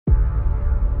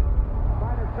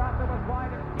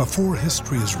Before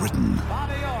history is written,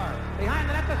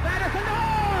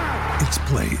 it's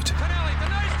played.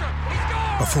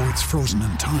 Before it's frozen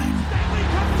in time,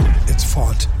 it's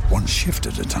fought one shift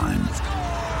at a time.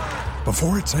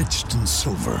 Before it's etched in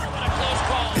silver,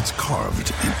 it's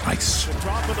carved in ice.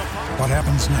 What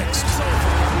happens next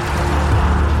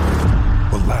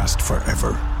will last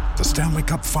forever. The Stanley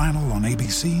Cup Final on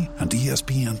ABC and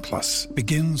ESPN Plus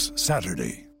begins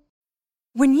Saturday.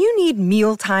 When you need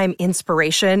mealtime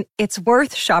inspiration, it's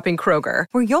worth shopping Kroger,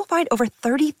 where you'll find over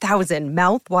 30,000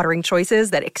 mouth-watering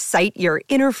choices that excite your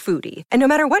inner foodie. And no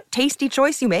matter what tasty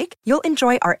choice you make, you'll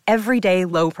enjoy our everyday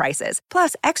low prices,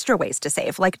 plus extra ways to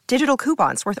save, like digital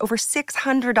coupons worth over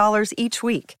 $600 each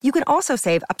week. You can also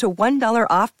save up to $1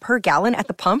 off per gallon at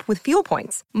the pump with fuel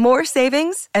points. More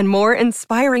savings and more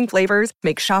inspiring flavors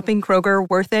make shopping Kroger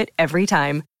worth it every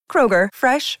time. Kroger,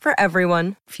 fresh for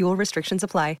everyone. Fuel restrictions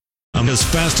apply. America's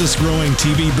fastest growing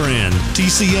TV brand,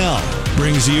 TCL,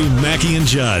 brings you Mackey and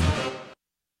Judd.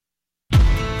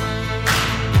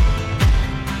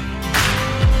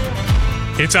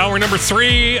 It's hour number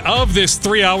 3 of this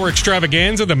 3-hour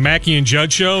extravaganza, the Mackey and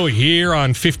Judd Show, here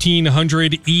on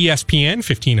 1500 ESPN,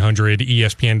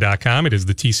 1500ESPN.com. It is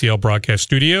the TCL broadcast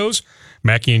studios.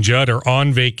 Mackey and Judd are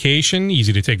on vacation.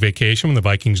 Easy to take vacation when the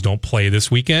Vikings don't play this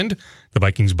weekend. The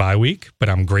Vikings bye week, but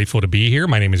I'm grateful to be here.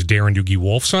 My name is Darren Doogie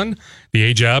Wolfson. The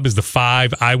A-Job is the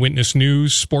 5 Eyewitness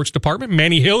News Sports Department.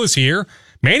 Manny Hill is here.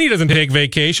 Manny doesn't take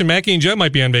vacation. Mackey and Judd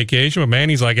might be on vacation, but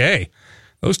Manny's like, hey,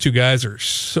 those two guys are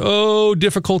so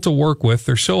difficult to work with.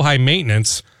 They're so high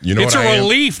maintenance. You know, it's a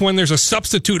relief when there's a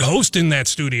substitute host in that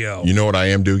studio. You know what I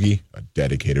am, Doogie? A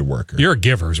dedicated worker. You're a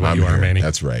giver is what you are, Manny.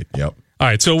 That's right. Yep. All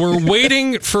right, so we're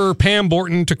waiting for Pam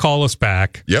Borton to call us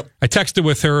back. Yep. I texted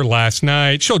with her last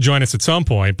night. She'll join us at some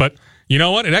point, but you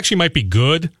know what? It actually might be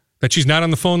good that she's not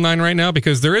on the phone line right now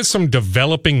because there is some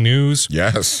developing news.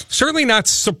 Yes. Certainly not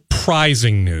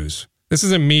surprising news. This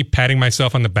isn't me patting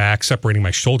myself on the back, separating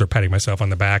my shoulder, patting myself on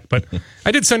the back, but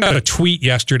I did send out a tweet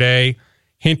yesterday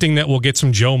hinting that we'll get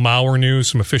some Joe Mauer news,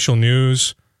 some official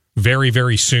news very,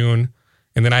 very soon.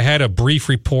 And then I had a brief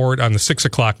report on the 6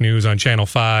 o'clock news on Channel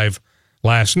 5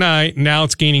 last night. Now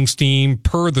it's gaining steam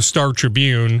per the Star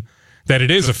Tribune that it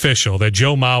is official that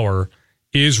Joe Mauer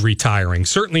is retiring.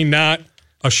 Certainly not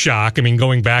a shock. I mean,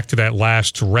 going back to that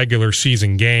last regular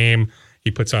season game, he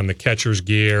puts on the catcher's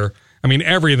gear. I mean,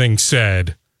 everything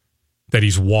said that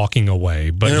he's walking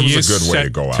away, but he is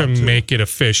set to make it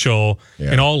official.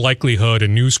 In all likelihood, a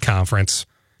news conference.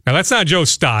 Now, that's not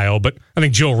Joe's style, but I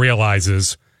think Joe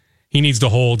realizes he needs to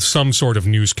hold some sort of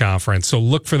news conference. So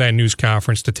look for that news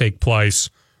conference to take place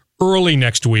early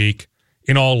next week,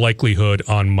 in all likelihood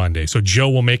on Monday. So Joe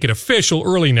will make it official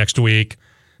early next week,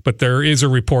 but there is a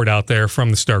report out there from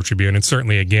the Star Tribune, and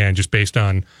certainly, again, just based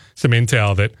on some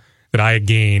intel that I had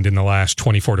gained in the last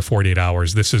 24 to 48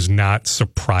 hours, this is not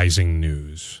surprising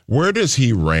news. Where does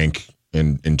he rank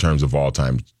in terms of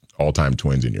all-time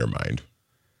Twins in your mind?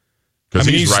 I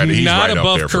mean, he's not right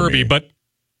above Kirby, but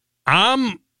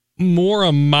I'm more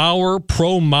a Mauer,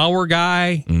 pro-Mauer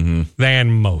guy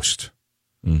than most.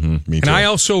 Me too. And I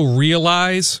also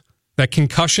realize that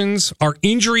concussions are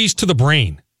injuries to the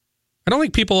brain. I don't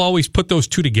think people always put those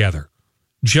two together.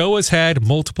 Joe has had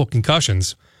multiple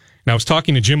concussions. And I was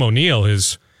talking to Jim O'Neill,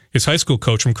 his high school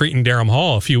coach from Creighton-Durham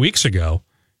Hall, a few weeks ago.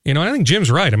 You know, I think Jim's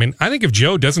right. I mean, I think if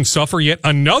Joe doesn't suffer yet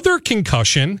another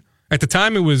concussion, at the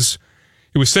time it was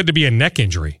said to be a neck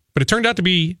injury, but it turned out to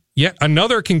be yet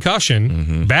another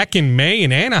concussion back in May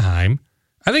in Anaheim,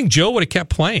 I think Joe would have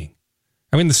kept playing.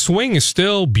 I mean, the swing is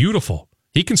still beautiful.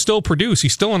 He can still produce.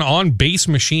 He's still an on-base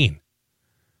machine.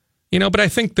 You know, but I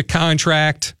think the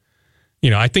contract, you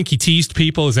know, I think he teased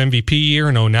people his MVP year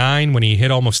in 2009 when he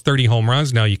hit almost 30 home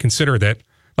runs. Now, you consider that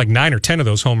like 9 or 10 of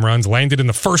those home runs landed in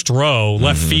the first row,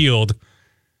 left field,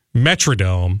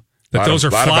 Metrodome, that those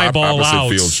are fly ball outs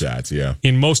field shots,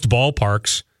 in most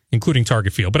ballparks, including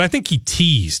Target Field. But I think he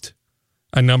teased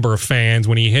a number of fans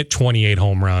when he hit 28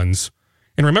 home runs.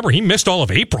 And remember, he missed all of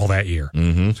April that year.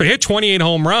 So he hit 28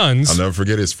 home runs. I'll never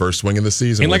forget his first swing in the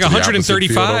season. In like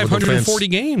 135, 140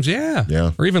 games,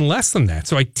 yeah. Or even less than that.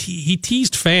 So he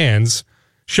teased fans,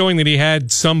 showing that he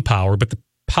had some power, but the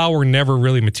power never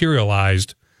really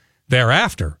materialized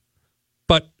thereafter.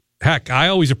 But heck, I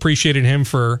always appreciated him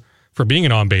for being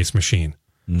an on-base machine,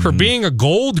 for being a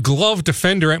Gold Glove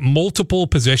defender at multiple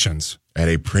positions. At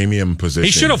a premium position.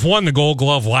 He should have won the Gold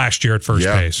Glove last year at first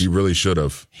base. He really should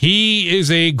have. He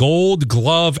is a Gold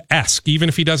Glove-esque, even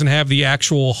if he doesn't have the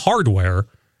actual hardware.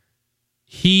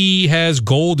 He has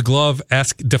Gold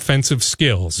Glove-esque defensive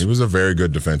skills. He was a very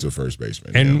good defensive first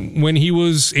baseman. And when he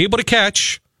was able to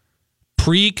catch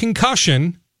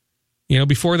pre-concussion,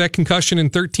 before that concussion in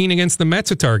 13 against the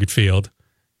Mets at Target Field,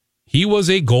 he was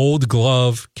a Gold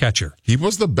Glove catcher. He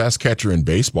was the best catcher in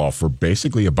baseball for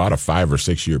basically about a 5 or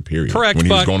 6 year period. Correct. When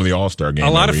he was going to the All-Star game.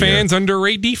 A lot of fans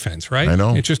underrate defense, right? I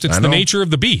know. It's the nature of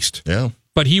the beast. Yeah.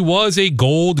 But he was a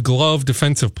Gold Glove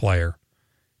defensive player.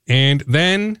 And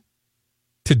then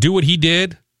to do what he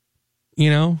did,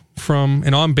 from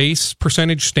an on-base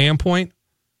percentage standpoint,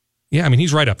 yeah, I mean,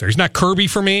 he's right up there. He's not Kirby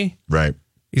for me. Right.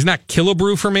 He's not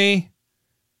Killebrew for me.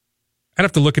 I'd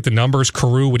have to look at the numbers,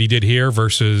 Carew, what he did here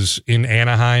versus in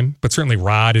Anaheim. But certainly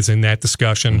Rod is in that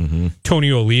discussion. Mm-hmm.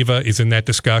 Tony Oliva is in that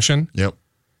discussion. Yep.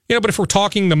 But if we're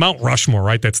talking the Mount Rushmore,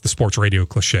 right? That's the sports radio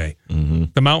cliche. Mm-hmm.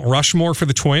 The Mount Rushmore for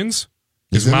the Twins?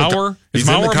 Is Mauer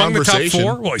among the top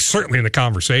 4? Well, he's certainly in the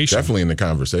conversation. Definitely in the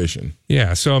conversation.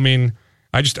 Yeah, so I mean,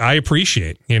 I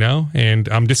appreciate, and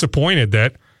I'm disappointed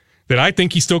that I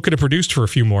think he still could have produced for a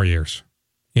few more years.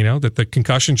 That the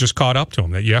concussion just caught up to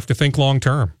him, that you have to think long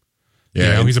term.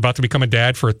 Yeah, he's about to become a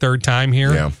dad for a third time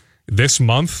here this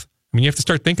month. I mean, you have to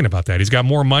start thinking about that. He's got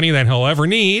more money than he'll ever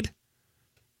need,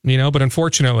 but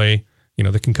unfortunately,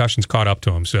 the concussion's caught up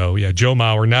to him. So, yeah, Joe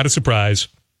Mauer, not a surprise,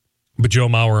 but Joe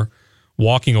Mauer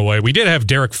walking away. We did have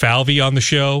Derek Falvey on the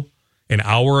show an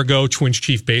hour ago, Twins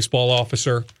chief baseball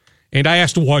officer, and I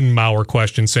asked one Mauer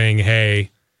question saying, hey,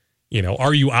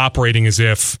 are you operating as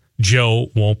if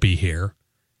Joe won't be here?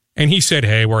 And he said,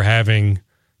 hey, we're having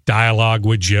dialogue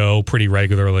with Joe pretty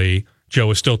regularly.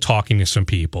 Joe is still talking to some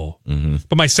people. Mm-hmm.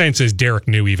 But my sense is Derek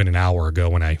knew even an hour ago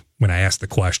when I asked the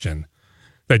question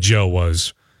that Joe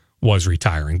was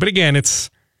retiring. But again, I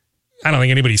don't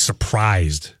think anybody's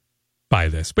surprised by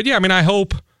this. But yeah, I mean, I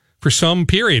hope for some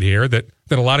period here that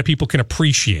a lot of people can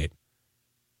appreciate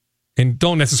and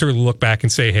don't necessarily look back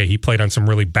and say, hey, he played on some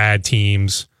really bad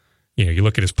teams. You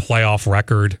look at his playoff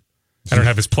record. I don't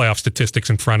have his playoff statistics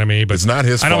in front of me, but it's not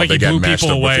his fault. I don't think he blew people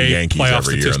away playoff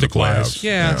statistic wise.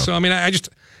 Yeah. So I mean, I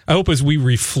hope as we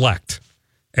reflect,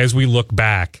 as we look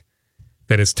back,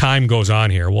 that as time goes on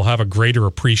here, we'll have a greater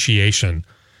appreciation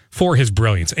for his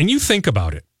brilliance. And you think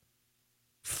about it,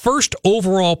 first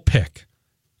overall pick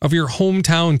of your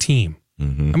hometown team.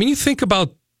 Mm-hmm. I mean, you think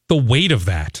about the weight of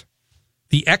that,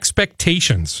 the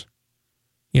expectations.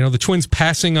 The Twins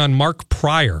passing on Mark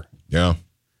Pryor. Yeah.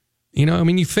 I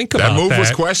mean, you think about that. That move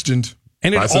was questioned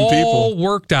and by it some all people.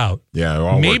 Worked out. Yeah, it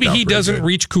all Maybe worked out he doesn't good.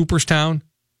 reach Cooperstown.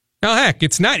 Now, heck,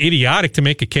 it's not idiotic to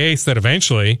make a case that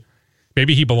eventually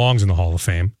maybe he belongs in the Hall of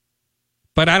Fame.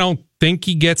 But I don't think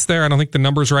he gets there. I don't think the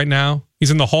numbers right now. He's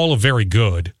in the Hall of Very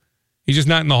Good. He's just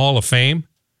not in the Hall of Fame.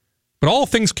 But all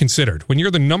things considered, when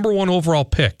you're the number 1 overall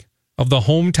pick of the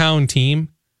hometown team,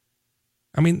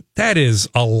 I mean, that is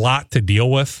a lot to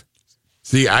deal with.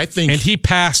 See, I think... And he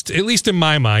passed, at least in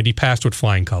my mind, he passed with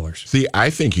flying colors. See, I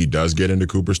think he does get into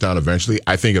Cooperstown eventually.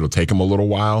 I think it'll take him a little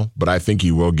while, but I think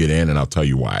he will get in, and I'll tell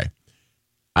you why.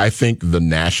 I think the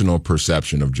national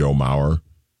perception of Joe Mauer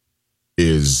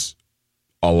is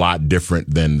a lot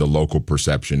different than the local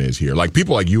perception is here. Like,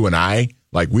 people like you and I,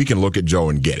 like, we can look at Joe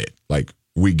and get it. Like,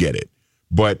 we get it.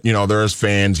 But, there's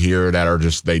fans here that are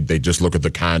just, they just look at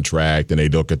the contract and they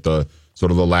look at the sort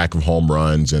of the lack of home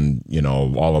runs and,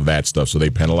 all of that stuff. So they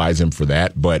penalize him for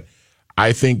that. But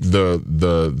I think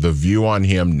the view on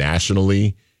him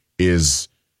nationally is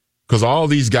because all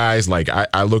these guys, like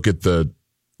I look at the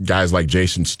guys like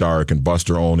Jason Stark and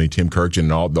Buster Olney, Tim Kirkjian,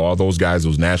 and all those guys,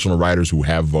 those national writers who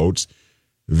have votes,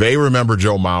 they remember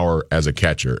Joe Mauer as a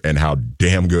catcher and how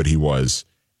damn good he was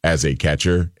as a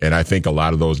catcher. And I think a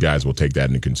lot of those guys will take that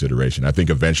into consideration. I think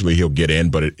eventually he'll get in,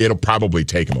 but it'll probably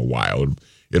take him a while.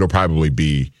 It'll probably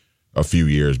be a few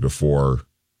years before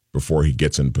he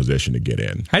gets in position to get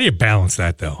in. How do you balance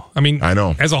that, though? I mean, I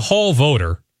know. As a Hall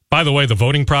voter, by the way, the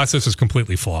voting process is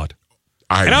completely flawed.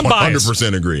 I'm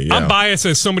 100% agree. Yeah. I'm biased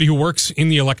as somebody who works in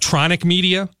the electronic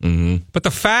media, but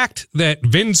the fact that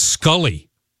Vin Scully,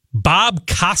 Bob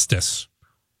Costas,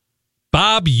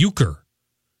 Bob Uecker,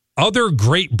 other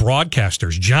great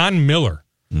broadcasters, John Miller,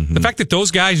 the fact that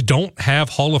those guys don't have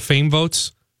Hall of Fame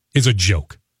votes is a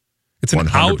joke. It's an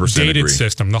outdated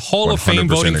system. The Hall of Fame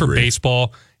voting for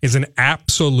baseball is an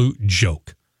absolute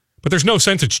joke. But there's no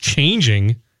sense it's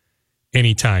changing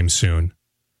anytime soon.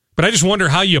 But I just wonder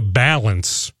how you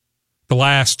balance the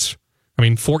last,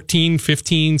 14,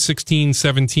 15, 16,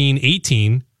 17,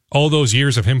 18, all those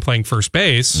years of him playing first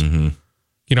base.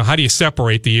 How do you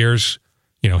separate the years,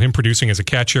 him producing as a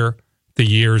catcher, the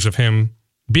years of him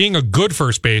being a good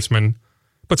first baseman,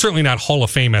 but certainly not Hall of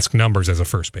Fame-esque numbers as a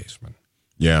first baseman.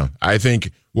 Yeah, I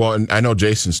think, and I know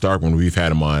Jason Stark, when we've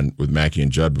had him on with Mackey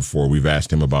and Judd before, we've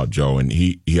asked him about Joe, and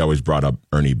he always brought up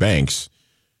Ernie Banks.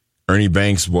 Ernie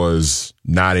Banks was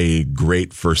not a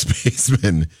great first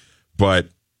baseman, but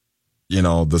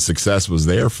the success was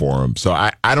there for him. So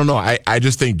I don't know. I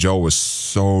just think Joe was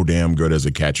so damn good as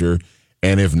a catcher,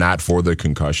 and if not for the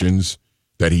concussions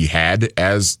that he had,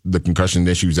 as the concussion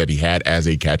issues that he had as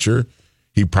a catcher,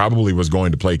 he probably was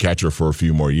going to play catcher for a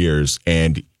few more years.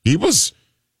 And his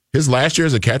last year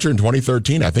as a catcher in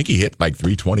 2013, I think he hit like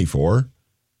 324.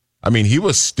 I mean, he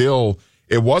was still,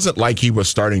 it wasn't like he was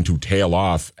starting to tail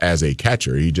off as a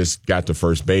catcher. He just got to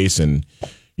first base and,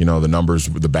 the numbers,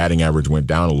 the batting average went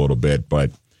down a little bit.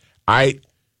 But I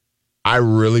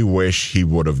really wish he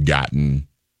would have gotten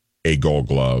a Gold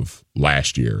Glove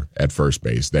last year at first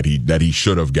base that he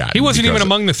should have gotten. He wasn't even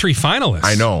among the 3 finalists.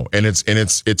 I know, and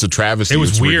it's a travesty. It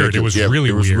was weird. Ridiculous.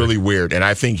 It was really weird. And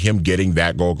I think him getting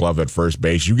that Gold Glove at first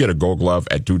base, you get a Gold Glove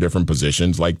at 2 different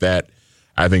positions like that,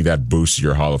 I think that boosts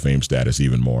your Hall of Fame status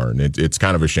even more. And it's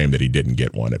kind of a shame that he didn't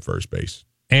get one at first base.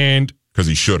 And because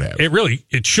he should have.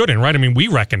 It shouldn't, right? I mean, we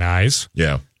recognize.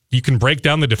 Yeah. You can break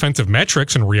down the defensive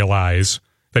metrics and realize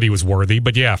that he was worthy.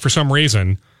 But yeah, for some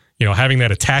reason, having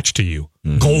that attached to you,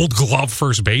 Gold Glove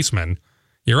first baseman,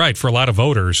 you're right. For a lot of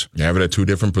voters, you have it at 2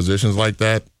 different positions like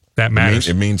that. That matters.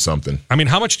 It means something. I mean,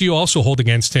 how much do you also hold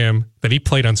against him that he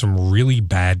played on some really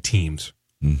bad teams?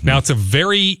 Mm-hmm. Now, it's a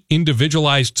very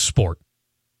individualized sport.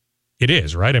 It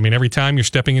is, right? I mean, every time you're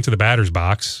stepping into the batter's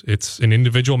box, it's an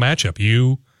individual matchup.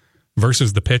 You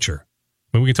versus the pitcher.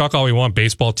 I mean, we can talk all we want,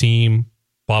 baseball team,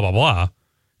 blah, blah, blah.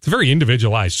 It's a very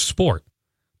individualized sport.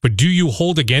 But do you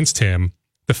hold against him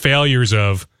the failures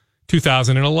of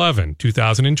 2011,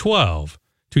 2012,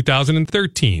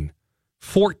 2013,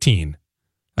 14?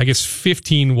 I guess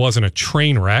 15 wasn't a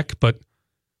train wreck, but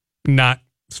not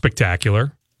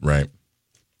spectacular. Right.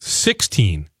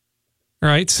 16. All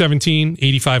right, 17,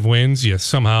 85 wins. You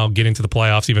somehow get into the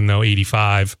playoffs, even though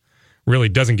 85 really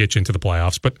doesn't get you into the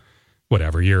playoffs. But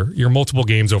whatever, you're multiple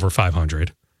games over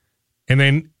 500. And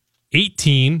then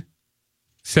 18,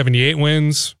 78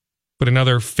 wins, but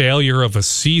another failure of a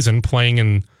season playing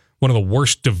in one of the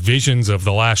worst divisions of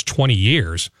the last 20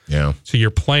 years. Yeah. So you're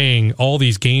playing all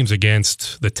these games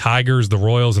against the Tigers, the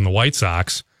Royals, and the White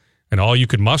Sox, and all you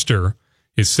could muster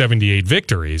is 78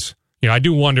 victories. I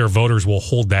do wonder if voters will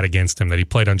hold that against him, that he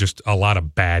played on just a lot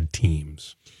of bad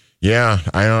teams. Yeah,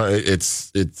 I know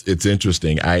it's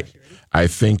interesting. I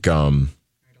think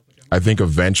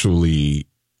eventually,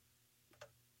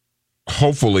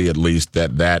 hopefully at least,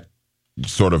 that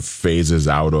sort of phases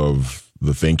out of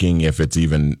the thinking, if it's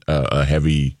even a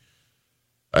heavy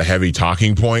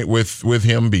talking point with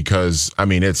him, because I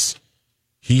mean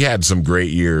he had some great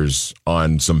years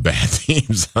on some bad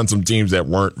teams, on some teams that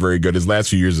weren't very good. His last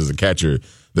few years as a catcher,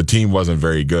 the team wasn't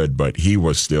very good, but he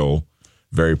was still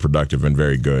very productive and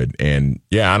very good. And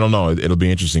yeah, I don't know. It'll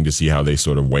be interesting to see how they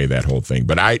sort of weigh that whole thing.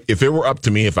 But if it were up to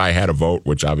me, if I had a vote,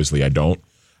 which obviously I don't,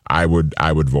 I would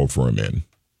vote for him in.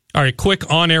 All right, quick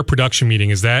on-air production meeting.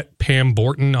 Is that Pam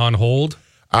Borton on hold?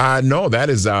 No, that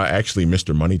is actually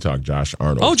Mr. Money Talk, Josh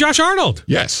Arnold. Oh, Josh Arnold.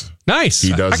 Yes. Nice.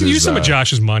 He does. I can use some of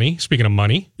Josh's money. Speaking of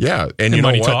money. Yeah. And you know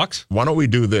Money what? Talks. Why don't we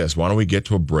do this? Why don't we get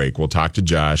to a break? We'll talk to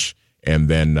Josh, and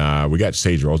then we got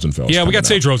Sage Rosenfels. Yeah, we got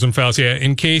Sage Rosenfels. Yeah,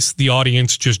 in case the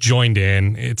audience just joined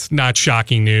in, it's not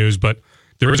shocking news, but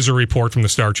there is a report from the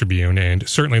Star Tribune, and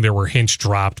certainly there were hints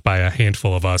dropped by a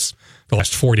handful of us the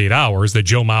last 48 hours that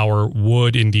Joe Mauer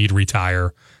would indeed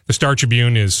retire. The Star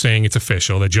Tribune is saying it's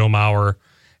official that Joe Mauer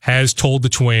has told the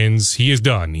Twins he is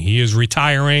done. He is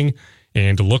retiring,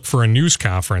 and to look for a news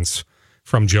conference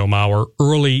from Joe Mauer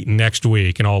early next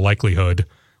week, in all likelihood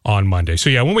on Monday. So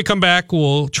yeah, when we come back,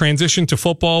 we'll transition to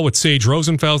football with Sage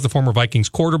Rosenfels, the former Vikings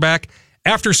quarterback.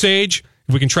 After Sage,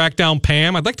 if we can track down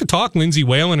Pam, I'd like to talk Lindsay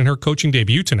Whalen and her coaching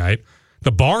debut tonight.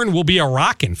 The barn will be a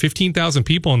rockin', 15,000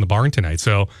 people in the barn tonight.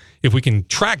 So if we can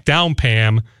track down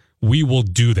Pam, we will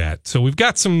do that. So we've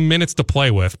got some minutes to play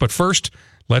with, but first,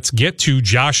 let's get to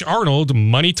Josh Arnold,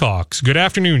 Money Talks. Good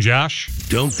afternoon, Josh.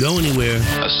 Don't go anywhere.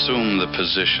 Assume the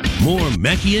position. More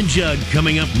Mackey and Judd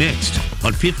coming up next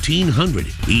on 1500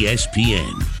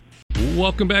 ESPN.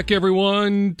 Welcome back,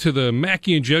 everyone, to the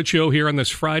Mackey and Judd Show here on this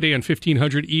Friday on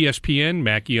 1500 ESPN.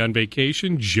 Mackey on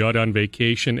vacation, Judd on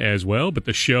vacation as well, but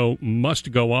the show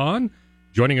must go on.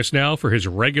 Joining us now for his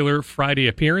regular Friday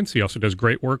appearance, he also does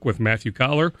great work with Matthew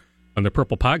Collar on the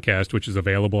Purple Podcast, which is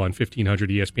available on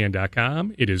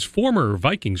 1500ESPN.com. It is former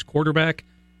Vikings quarterback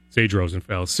Sage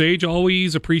Rosenfels. Sage,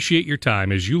 always appreciate your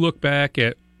time as you look back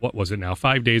at,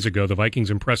 5 days ago, the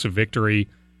Vikings' impressive victory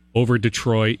over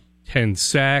Detroit, 10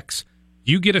 sacks.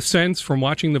 Do you get a sense from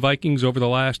watching the Vikings over the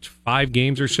last 5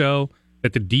 games or so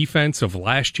that the defense of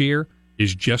last year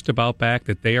is just about back,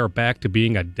 that they are back to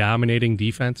being a dominating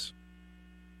defense?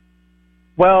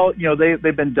 Well,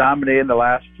 they've been dominating the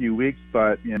last few weeks,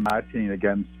 but in my opinion,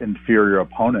 against inferior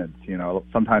opponents.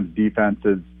 Sometimes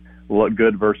defenses look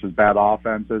good versus bad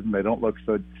offenses, and they don't look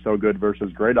so good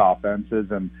versus great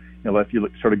offenses. And if you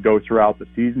sort of go throughout the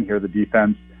season here, the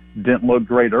defense didn't look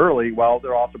great early. Well,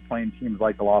 they're also playing teams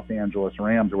like the Los Angeles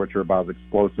Rams, which are about as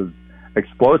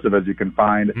explosive as you can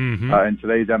find in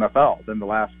today's NFL. Then the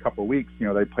last couple of weeks,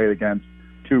 they played against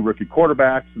two rookie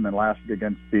quarterbacks, and then last week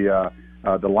against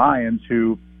the Lions,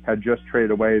 who had just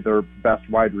traded away their best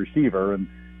wide receiver, and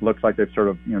looks like they've sort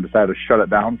of decided to shut it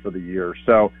down for the year.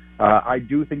 So I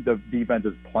do think the defense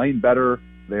is playing better.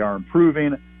 They are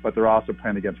improving, but they're also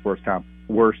playing against worse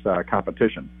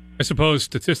competition. I suppose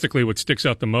statistically what sticks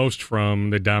out the most from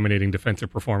the dominating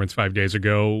defensive performance 5 days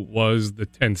ago was the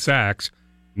 10 sacks.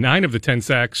 9 of the 10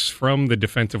 sacks from the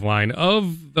defensive line.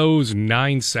 Of those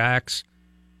 9 sacks,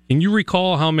 can you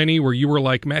recall how many where you were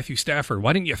like, Matthew Stafford,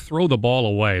 why didn't you throw the ball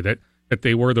away? That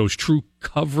they were those true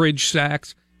coverage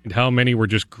sacks, and how many were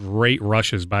just great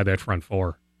rushes by that front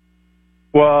four?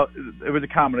 Well, it was a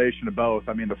combination of both.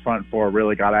 I mean, the front four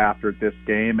really got after it this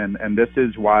game, and this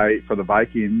is why for the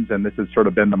Vikings, and this has sort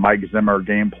of been the Mike Zimmer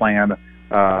game plan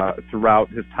throughout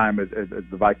his time as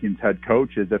the Vikings head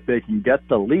coach, is if they can get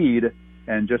the lead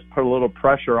and just put a little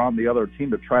pressure on the other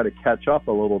team to try to catch up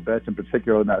a little bit, in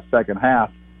particular in that second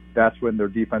half, that's when their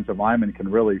defensive linemen can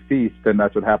really feast, and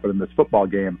that's what happened in this football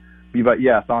game. But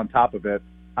yes, on top of it,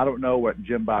 I don't know what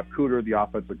Jim Bob Cooter, the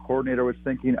offensive coordinator, was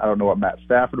thinking. I don't know what Matt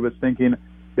Stafford was thinking.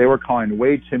 They were calling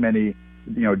way too many,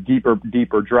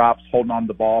 deeper drops, holding on to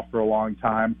the ball for a long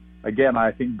time. Again,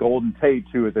 I think Golden Tate,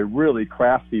 too, is a really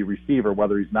crafty receiver,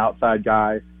 whether he's an outside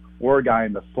guy or a guy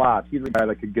in the slot. He's a guy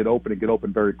that could get open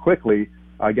very quickly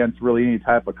against really any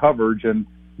type of coverage. And,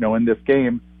 in this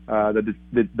game,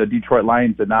 the Detroit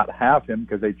Lions did not have him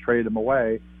because they traded him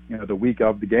away, the week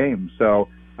of the game. So,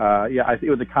 I think it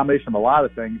was a combination of a lot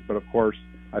of things, but of course,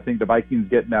 I think the Vikings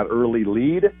getting that early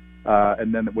lead,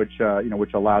 and then which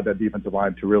allowed that defensive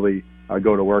line to really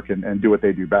go to work and do what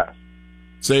they do best.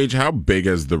 Sage, how big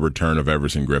has the return of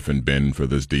Everson Griffin been for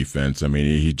this defense? I mean,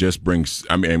 he just brings,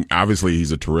 obviously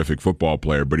he's a terrific football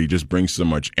player, but he just brings so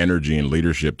much energy and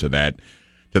leadership to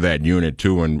that unit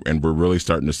too, and we're really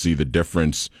starting to see the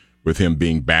difference with him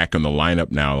being back in the lineup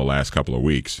now the last couple of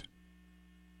weeks.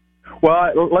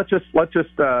 Well, let's just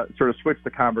sort of switch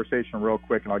the conversation real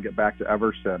quick, and I'll get back to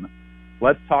Everson.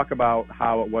 Let's talk about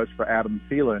how it was for Adam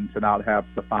Thielen to not have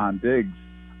Stephon Diggs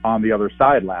on the other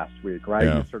side last week, right?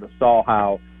 Yeah. You sort of saw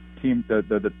how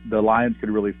the Lions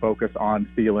could really focus on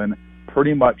Thielen,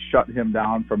 pretty much shut him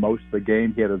down for most of the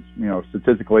game. He had his,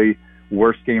 statistically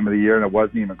worst game of the year, and it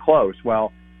wasn't even close.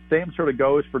 Well, same sort of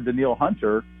goes for Danielle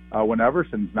Hunter when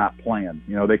Everson's not playing.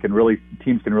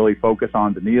 Teams can really focus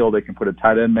on Danielle. They can put a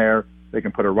tight end there. They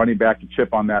can put a running back to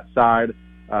chip on that side.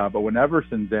 But when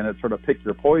Everson's in, it sort of picks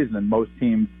your poison, and most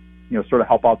teams, sort of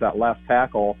help out that left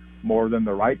tackle more than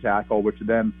the right tackle, which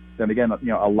then again,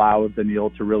 allows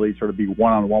Danielle to really sort of be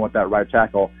one-on-one with that right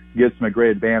tackle, gives him a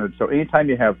great advantage. So anytime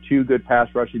you have two good pass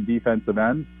rushing defensive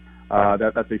ends,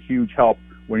 that's a huge help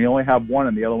when you only have one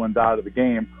and the other one's out of the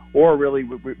game, or really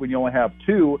when you only have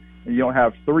two and you don't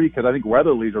have three, because I think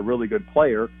Weatherly's a really good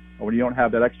player, and when you don't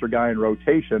have that extra guy in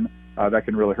rotation, that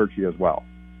can really hurt you as well.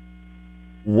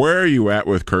 Where are you at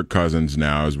with Kirk Cousins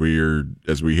now as we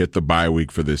hit the bye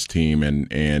week for this team?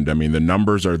 And I mean, the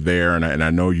numbers are there, and I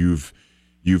know you've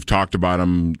talked about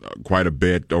him quite a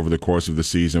bit over the course of the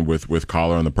season with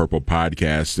Collar on the Purple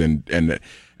Podcast. And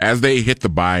as they hit the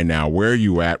bye now, where are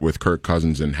you at with Kirk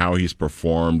Cousins and how he's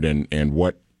performed and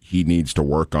what he needs to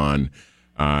work on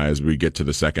as we get to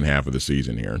the second half of the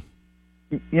season here?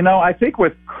 I think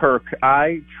with Kirk,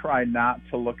 I try not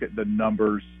to look at the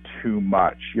numbers too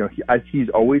much. He's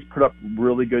always put up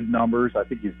really good numbers. I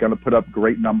think he's going to put up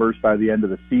great numbers by the end of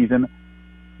the season.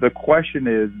 The question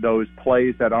is those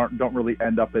plays that don't really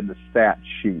end up in the stat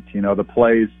sheet. The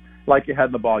plays like you had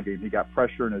in the ball game. He got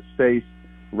pressure in his face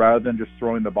rather than just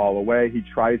throwing the ball away. He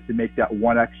tries to make that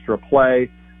one extra play,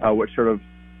 which sort of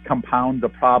compounds a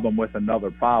problem with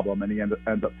another problem, and he ends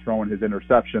up throwing his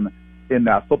interception in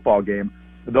that football game.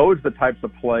 Those are the types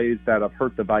of plays that have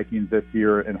hurt the Vikings this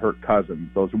year and hurt Cousins.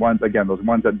 Those ones that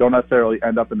don't necessarily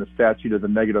end up in the stat sheet as a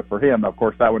negative for him. Of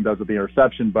course, that one does with the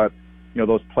interception, but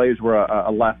those plays where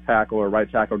a left tackle or a right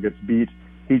tackle gets beat,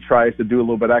 he tries to do a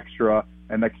little bit extra,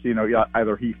 and next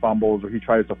either he fumbles or he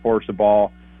tries to force a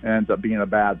ball and ends up being a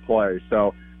bad play.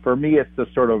 So for me, it's the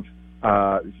sort of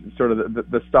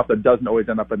the stuff that doesn't always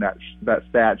end up in that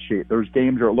stat sheet. There's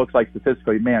games where it looks like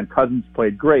statistically, man, Cousins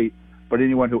played great, but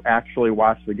anyone who actually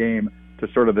watched the game to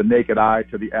sort of the naked eye,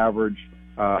 to the average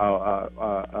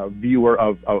a viewer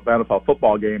of NFL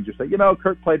football games, you say,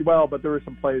 Kirk played well, but there were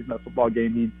some plays in that football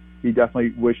game he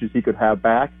definitely wishes he could have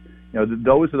back.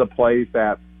 Those are the plays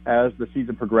that, as the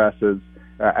season progresses,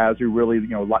 as we really,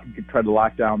 try to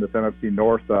lock down this NFC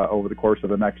North over the course of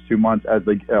the next 2 months, as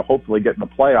they hopefully get in the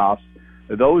playoffs,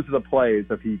 those are the plays,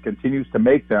 if he continues to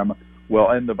make them, will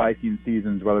end the Viking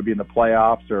seasons, whether it be in the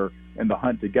playoffs or in the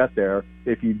hunt to get there.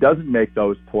 If he doesn't make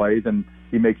those plays and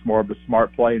he makes more of a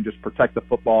smart play and just protect the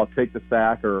football, take the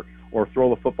sack, or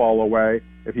throw the football away,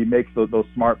 if he makes those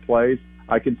smart plays,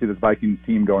 I can see this Vikings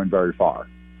team going very far.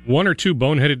 One or two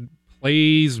boneheaded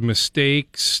plays,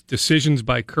 mistakes, decisions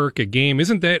by Kirk a game.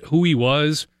 Isn't that who he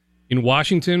was in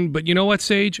Washington? But you know what,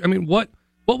 Sage? I mean, what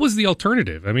was the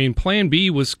alternative? I mean, plan B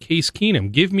was Case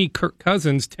Keenum. Give me Kirk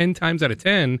Cousins 10 times out of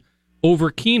 10 over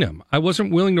Keenum. I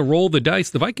wasn't willing to roll the dice.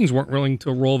 The Vikings weren't willing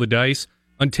to roll the dice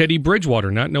on Teddy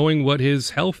Bridgewater, not knowing what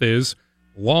his health is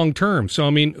long term. So, I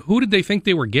mean, who did they think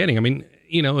they were getting? I mean,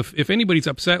 if anybody's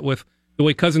upset with the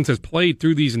way Cousins has played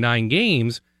through these 9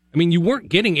 games, I mean, you weren't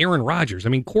getting Aaron Rodgers. I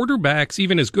mean, quarterbacks,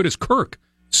 even as good as Kirk,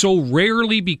 so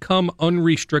rarely become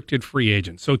unrestricted free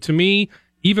agents. So to me,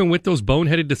 even with those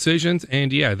boneheaded decisions,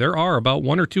 and yeah, there are about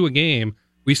 1 or 2 a game,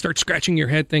 we start scratching your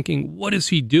head thinking, what is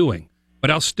he doing? But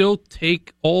I'll still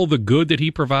take all the good that he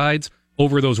provides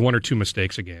over those 1 or 2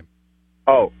 mistakes a game.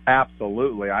 Oh,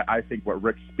 absolutely. I think what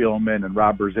Rick Spielman and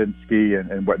Rob Brzezinski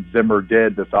and what Zimmer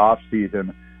did this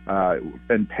offseason,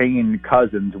 and paying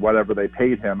Cousins whatever they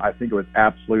paid him, I think it was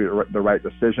absolutely the right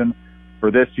decision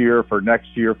for this year, for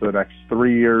next year, for the next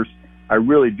 3 years. I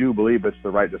really do believe it's the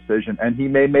right decision. And he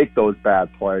may make those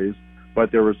bad plays,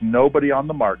 but there was nobody on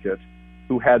the market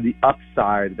who had the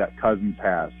upside that Cousins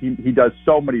has. He does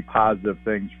so many positive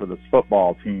things for this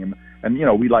football team. And,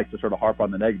 we like to sort of harp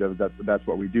on the negatives. That's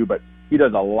what we do. But he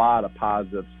does a lot of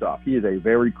positive stuff. He is a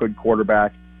very good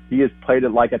quarterback. He has played it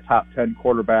like a top 10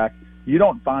 quarterback. You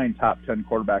don't find top 10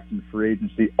 quarterbacks in free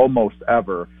agency almost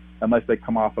ever unless they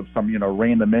come off of some,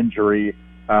 random injury,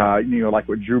 like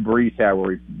what Drew Brees had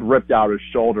where he ripped out his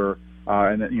shoulder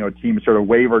and then, a team sort of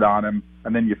wavered on him.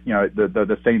 And then,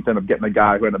 the Saints end up getting a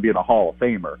guy who ended up being a Hall of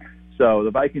Famer. So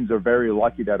the Vikings are very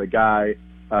lucky that a guy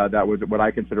that was what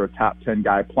I consider a top 10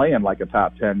 guy playing like a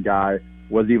top 10 guy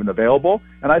was even available.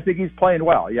 And I think he's playing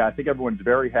well. Yeah, I think everyone's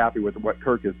very happy with what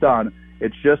Kirk has done.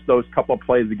 It's just those couple of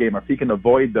plays a game. If he can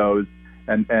avoid those,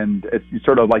 and it's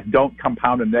sort of like don't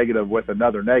compound a negative with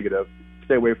another negative,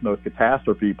 stay away from those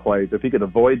catastrophe plays. If he could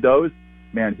avoid those,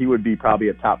 man, he would be probably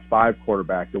a top 5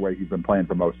 quarterback the way he's been playing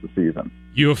for most of the season.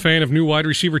 You a fan of new wide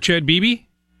receiver Chad Beebe?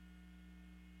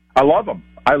 I love him.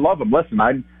 Listen,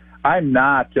 I'm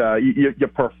not. You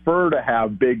prefer to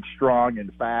have big, strong,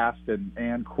 and fast,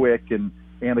 and quick, and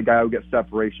a guy who gets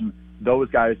separation.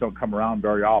 Those guys don't come around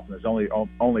very often. There's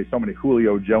only so many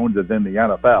Julio Joneses in the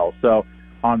NFL. So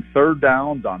on 3rd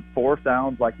downs, on 4th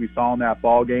downs, like we saw in that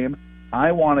ball game,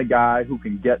 I want a guy who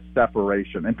can get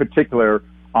separation. In particular,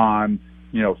 on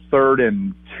 3rd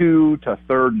and 2 to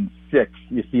 3rd and 6,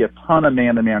 you see a ton of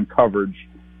man-to-man coverage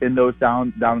in those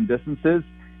down distances.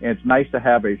 And it's nice to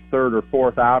have a 3rd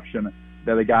or 4th option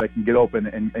that a guy that can get open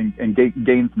and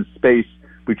gain some space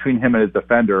between him and his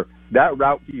defender. That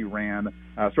route he ran,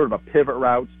 sort of a pivot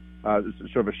route,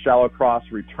 sort of a shallow cross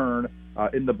return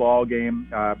in the ball game.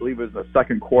 I believe it was the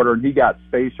 2nd quarter, and he got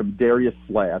space from Darius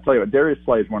Slay. I tell you what, Darius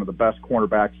Slay is one of the best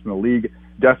cornerbacks in the league,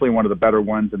 definitely one of the better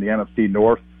ones in the NFC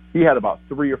North. He had about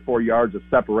 3 or 4 yards of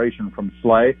separation from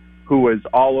Slay, who was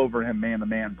all over him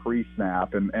man-to-man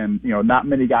pre-snap, and not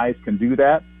many guys can do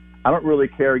that. I don't really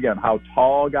care, again, how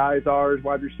tall guys are as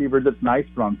wide receivers. It's nice,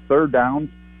 but on 3rd downs,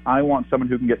 I want someone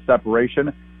who can get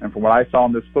separation. And from what I saw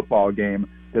in this football game,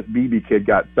 this Beebe kid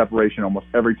got separation almost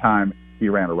every time he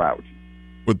ran a route.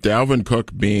 With Dalvin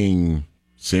Cook being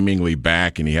seemingly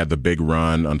back, and he had the big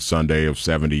run on Sunday of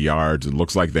 70 yards, it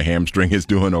looks like the hamstring is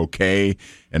doing okay.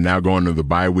 And now going to the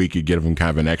bye week, you give him kind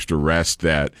of an extra rest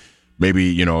that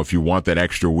maybe, if you want that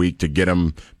extra week to get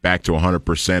him back to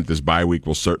 100%, this bye week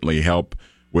will certainly help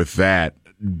with that.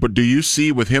 But do you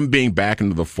see, with him being back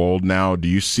into the fold now, do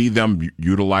you see them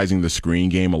utilizing the screen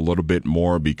game a little bit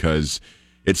more? Because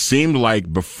it seemed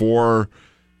like before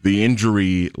the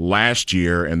injury last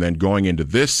year and then going into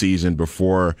this season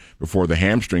before the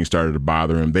hamstring started to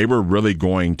bother him, they were really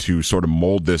going to sort of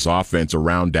mold this offense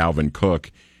around Dalvin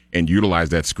Cook and utilize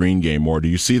that screen game more. Do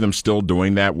you see them still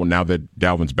doing that now that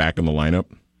Dalvin's back in the lineup?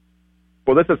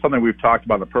 Well, this is something we've talked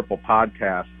about on the Purple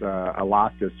Podcast a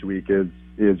lot this week,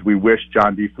 is we wish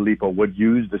John DeFilippo would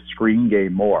use the screen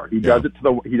game more. He does it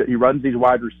he runs these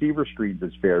wide receiver screens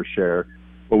his fair share,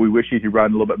 but we wish he'd run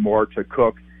a little bit more to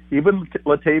Cook. Even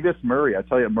Latavius Murray, I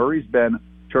tell you, Murray's been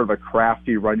sort of a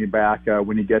crafty running back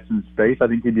when he gets in space. I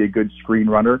think he'd be a good screen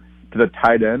runner to the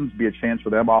tight ends, be a chance for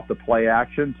them off the play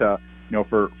action to,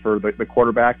 for the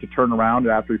quarterback to turn around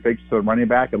after he fakes to the running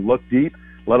back and look deep,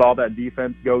 let all that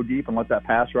defense go deep and let that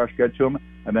pass rush get to him,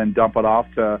 and then dump it off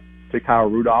to Kyle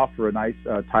Rudolph for a nice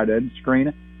tight end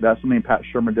screen. That's something Pat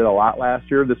Shermer did a lot last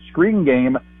year. The screen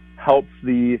game helps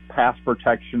the pass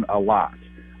protection a lot.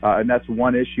 And that's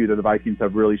one issue that the Vikings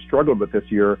have really struggled with this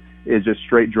year is just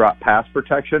straight drop pass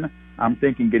protection. I'm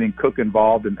thinking getting Cook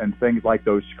involved and things like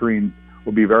those screens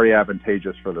will be very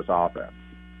advantageous for this offense.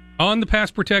 On the pass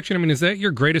protection, I mean, is that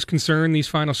your greatest concern these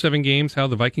final 7 games, how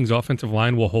the Vikings offensive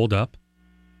line will hold up?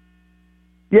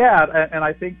 Yeah, and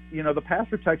I think, the pass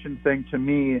protection thing to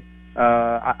me,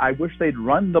 I wish they'd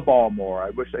run the ball more. I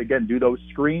wish, again, do those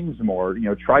screens more,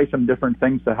 try some different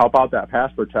things to help out that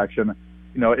pass protection.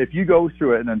 If you go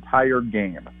through an entire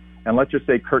game, and let's just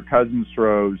say Kirk Cousins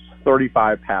throws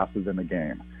 35 passes in a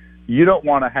game, you don't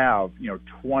want to have,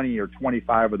 20 or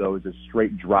 25 of those as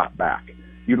straight drop back.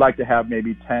 You'd like to have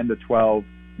maybe 10 to 12,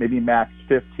 maybe max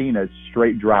 15 as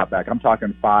straight drop back. I'm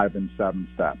talking 5 and 7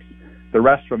 steps. The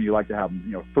rest of them, you like to have,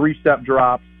 3-step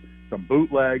drops, some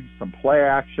bootlegs, some play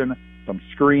action, some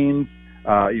screens,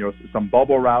 some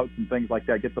bubble routes and things like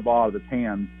that. Get the ball out of his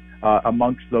hands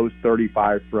amongst those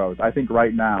 35 throws. I think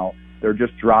right now they're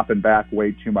just dropping back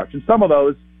way too much. And some of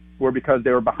those were because they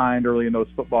were behind early in those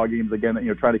football games, again,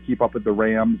 trying to keep up with the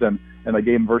Rams and the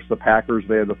game versus the Packers.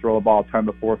 They had to throw the ball a ton in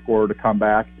the fourth quarter to come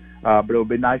back. But it would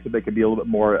be nice if they could be a little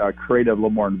bit more creative, a little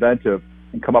more inventive,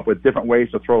 and come up with different ways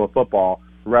to throw the football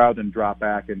rather than drop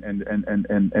back and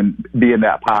be in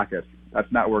that pocket.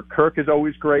 That's not where Kirk is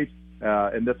always great.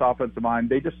 In this offensive line,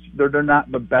 they're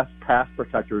not the best pass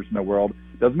protectors in the world.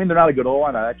 Doesn't mean they're not a good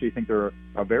O-line. I actually think they're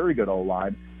a very good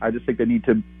O-line. I just think they need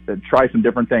to try some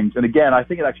different things. And again, I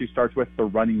think it actually starts with the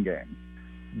running game.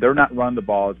 They're not running the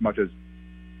ball as much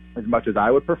as I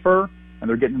would prefer, and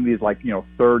they're getting these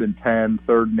 3rd and 10,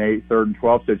 3rd and 8, 3rd and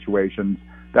 12 situations.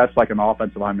 That's like an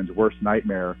offensive lineman's worst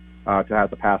nightmare to have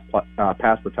to pass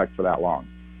protect for that long.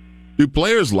 Do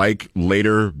players like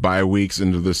later bye weeks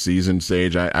into the season,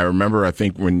 Sage? I remember, I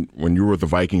think when you were with the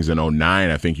Vikings in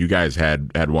 2009, I think you guys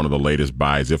had one of the latest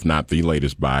buys, if not the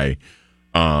latest buy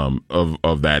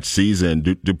of that season.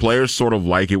 Do players sort of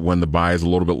like it when the bye is a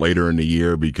little bit later in the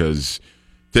year? Because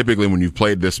typically when you've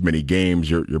played this many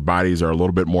games, your bodies are a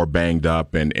little bit more banged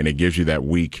up, and it gives you that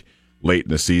week late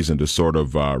in the season to sort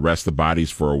of rest the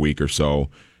bodies for a week or so.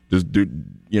 Was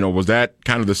that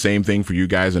kind of the same thing for you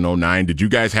guys in 2009? Did you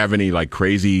guys have any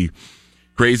crazy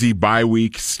bye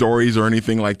week stories or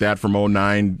anything like that from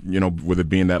 2009, with it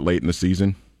being that late in the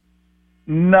season?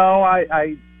 No,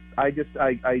 I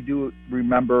do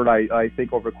remember, I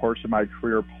think over the course of my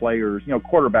career, players,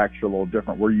 quarterbacks are a little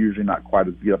different. We're usually not quite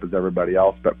as beat up as everybody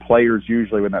else, but players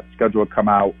usually when that schedule come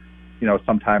out,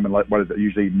 sometime in,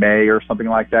 usually May or something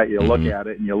like that, you look at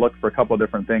it and you look for a couple of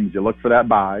different things. You look for that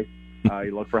bye.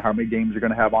 You look for how many games you're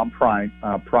going to have on prime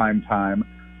time.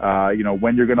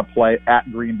 When you're going to play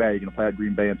at Green Bay. You're going to play at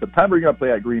Green Bay in September. You're going to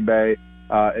play at Green Bay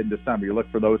in December. You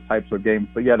look for those types of games.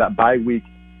 But, yeah, that bye week,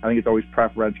 I think it's always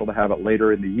preferential to have it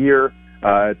later in the year.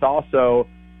 It's also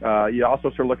you also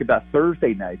sort of look at that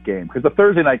Thursday night game, because the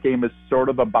Thursday night game is sort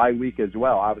of a bye week as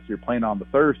well. Obviously, you're playing on the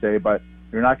Thursday, but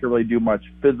you're not going to really do much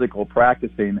physical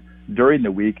practicing during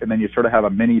the week, and then you sort of have a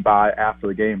mini bye after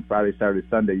the game. Friday, Saturday,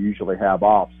 Sunday usually have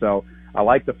off. So I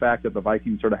like the fact that the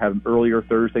Vikings sort of had an earlier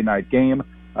Thursday night game,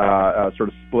 sort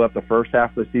of split up the first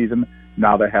half of the season.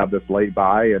 Now they have this late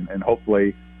bye, and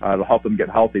hopefully it'll help them get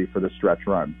healthy for this stretch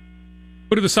run.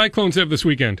 What do the Cyclones have this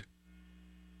weekend?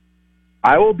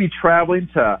 I will be traveling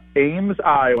to Ames,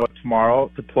 Iowa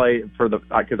tomorrow to play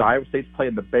because Iowa State's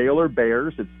playing the Baylor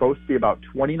Bears. It's supposed to be about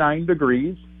 29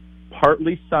 degrees,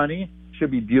 partly sunny. Should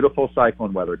be beautiful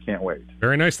Cyclone weather. Can't wait.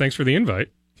 Very nice. Thanks for the invite.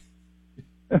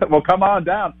 Well, come on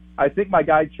down. I think my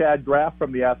guy Chad Graff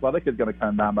from The Athletic is going to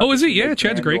come down. Oh, is he? Yeah,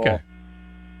 Chad's a great guy.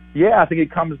 Yeah, I think he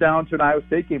comes down to an Iowa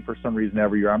State game for some reason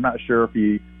every year. I'm not sure if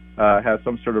he has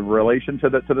some sort of relation to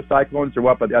the Cyclones or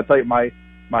what, but I'll tell you,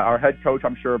 our head coach,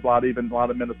 I'm sure a lot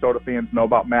of Minnesota fans know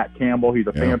about Matt Campbell. He's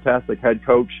a fantastic head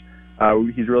coach.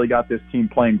 He's really got this team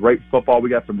playing great football. We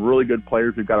got some really good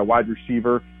players. We've got a wide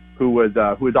receiver who was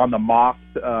on the moss.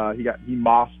 He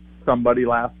mossed somebody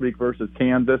last week versus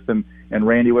Kansas, and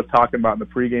Randy was talking about in the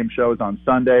pregame shows on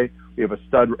Sunday. We have a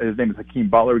stud. His name is Hakeem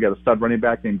Butler. We got a stud running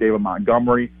back named David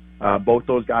Montgomery. Both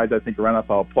those guys, I think, are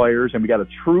NFL players, and we got a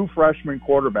true freshman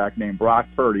quarterback named Brock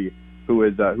Purdy,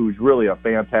 who's really a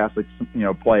fantastic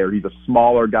player. He's a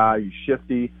smaller guy. He's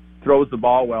shifty, throws the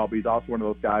ball well, but he's also one of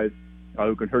those guys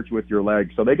who can hurt you with your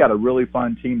legs. So they got a really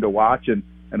fun team to watch, and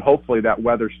and hopefully that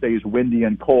weather stays windy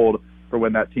and cold for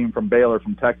when that team from Baylor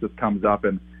from Texas comes up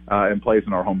and plays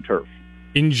in our home turf.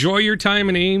 Enjoy your time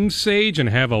in Ames, Sage, and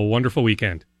have a wonderful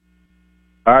weekend.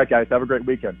 All right, guys. Have a great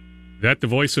weekend. That the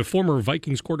voice of former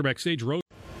Vikings quarterback Sage Rose.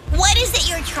 What is it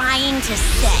you're trying to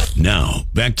say? Now,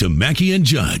 back to Mackey and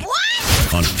Judd.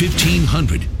 What? On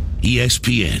 1500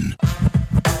 ESPN.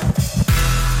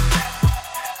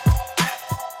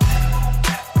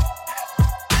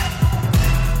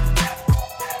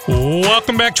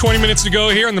 Welcome back. 20 minutes to go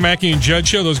here on the Mackey and Judd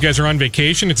Show. Those guys are on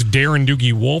vacation. It's Darren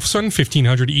Doogie Wolfson,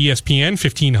 1500 ESPN,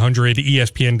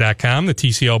 1500ESPN.com, the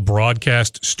TCL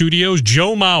broadcast studios.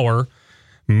 Joe Mauer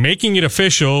making it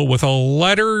official with a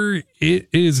letter. It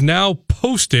is now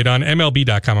posted on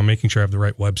MLB.com. I'm making sure I have the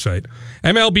right website.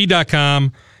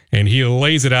 MLB.com, and he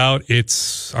lays it out.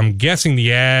 It's, I'm guessing,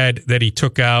 the ad that he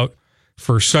took out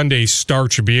for Sunday's Star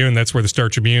Tribune. That's where the Star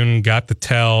Tribune got the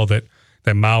tell that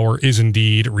Mauer is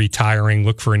indeed retiring.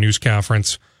 Look for a news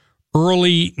conference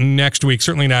early next week.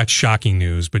 Certainly not shocking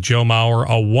news, but Joe Mauer,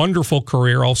 a wonderful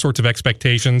career, all sorts of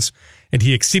expectations, and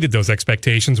he exceeded those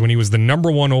expectations when he was the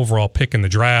number 1 overall pick in the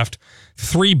draft.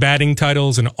 3 batting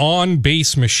titles, an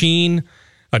on-base machine,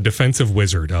 a defensive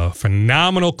wizard, a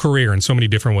phenomenal career in so many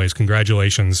different ways.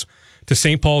 Congratulations to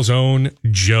St. Paul's own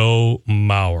Joe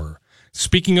Mauer.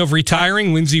 Speaking of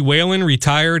retiring, Lindsay Whalen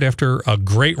retired after a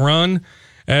great run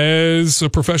as a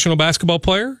professional basketball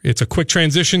player. It's a quick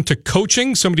transition to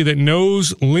coaching. Somebody that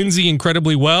knows Lindsay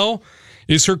incredibly well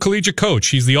is her collegiate coach.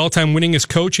 He's the all-time winningest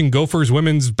coach in Gophers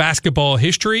women's basketball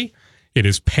history. It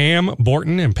is Pam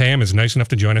Borton, and Pam is nice enough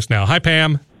to join us now. Hi,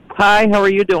 Pam. Hi, how are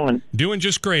you doing? Doing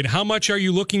just great. How much are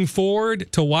you looking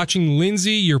forward to watching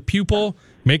Lindsay, your pupil,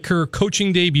 make her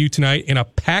coaching debut tonight in a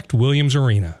packed Williams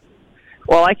Arena?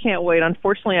 Well, I can't wait.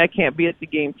 Unfortunately, I can't be at the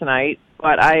game tonight.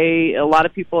 But a lot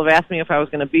of people have asked me if I was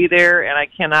going to be there, and I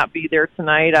cannot be there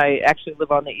tonight. I actually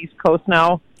live on the East Coast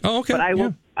now. Oh, okay. But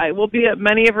I will be at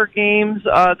many of her games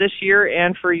this year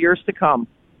and for years to come.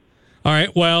 All right.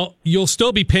 Well, you'll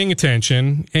still be paying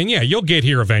attention, and yeah, you'll get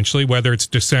here eventually, whether it's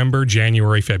December,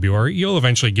 January, February. You'll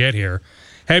eventually get here.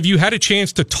 Have you had a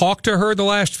chance to talk to her the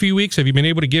last few weeks? Have you been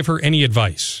able to give her any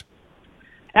advice?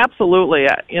 Absolutely.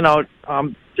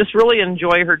 Just really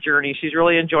enjoy her journey. She's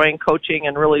really enjoying coaching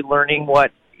and really learning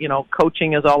what,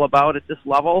 coaching is all about at this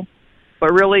level.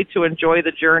 But really to enjoy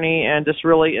the journey and just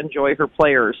really enjoy her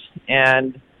players.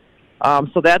 And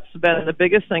so that's been the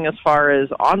biggest thing as far as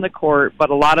on the court, but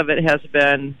a lot of it has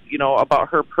been, about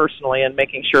her personally and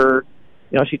making sure,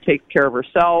 she takes care of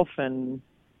herself and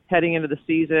heading into the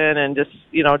season and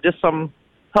just some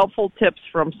helpful tips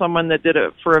from someone that did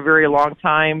it for a very long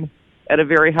time at a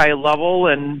very high level,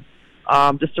 and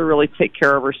just to really take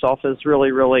care of herself is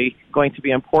really, really going to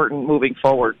be important moving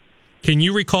forward. Can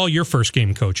you recall your first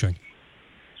game coaching?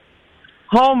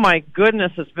 Oh, my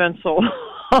goodness, it's been so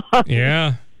long.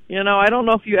 Yeah. I don't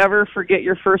know if you ever forget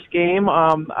your first game.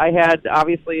 I had,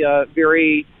 obviously, a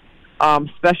very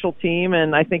special team,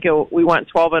 and I think we went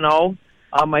 12-0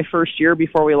 my first year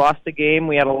before we lost the game.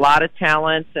 We had a lot of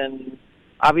talent, and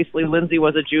obviously Lindsay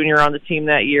was a junior on the team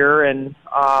that year, and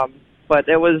but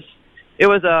it was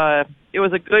a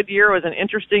good year. It was an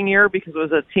interesting year because it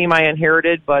was a team I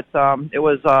inherited, but it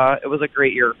was a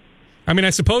great year. I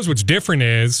suppose what's different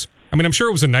is, I'm sure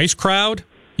it was a nice crowd,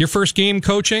 your first game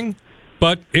coaching,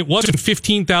 but it wasn't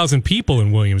 15,000 people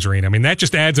in Williams Arena. That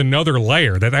just adds another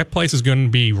layer. That place is going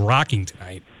to be rocking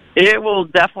tonight. It will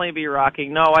definitely be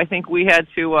rocking. No, I think we had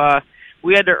to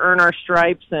earn our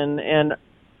stripes and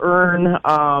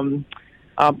earn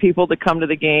people to come to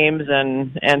the games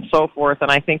and so forth.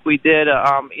 And I think we did,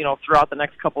 throughout the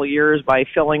next couple of years by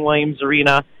filling Williams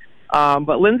Arena.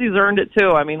 But Lindsay's earned it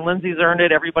too. Lindsay's earned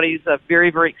it. Everybody's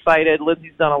very, very excited.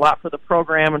 Lindsay's done a lot for the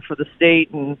program and for the state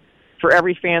and for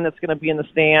every fan that's going to be in the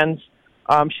stands.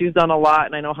 She's done a lot,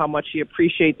 and I know how much she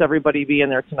appreciates everybody being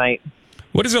there tonight.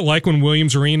 What is it like when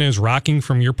Williams Arena is rocking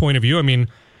from your point of view?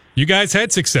 You guys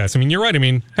had success. You're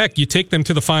right. Heck, you take them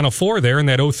to the Final Four there in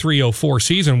that 03-04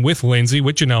 season with Lindsay,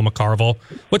 with Janelle McCarville.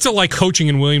 What's it like coaching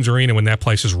in Williams Arena when that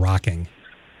place is rocking?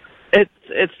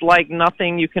 It's like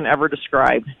nothing you can ever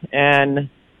describe. And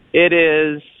it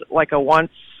is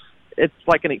it's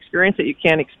like an experience that you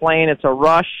can't explain. It's a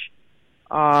rush.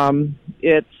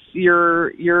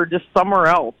 You're just somewhere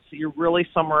else. You're really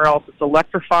somewhere else. It's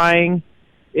electrifying.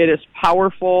 It is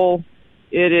powerful.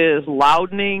 It is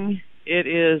loudening. It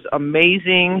is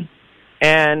amazing.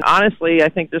 And honestly, I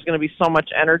think there's going to be so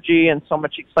much energy and so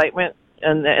much excitement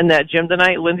in that gym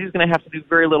tonight. Lindsay's going to have to do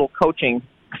very little coaching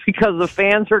because the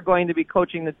fans are going to be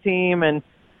coaching the team and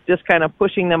just kind of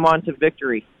pushing them on to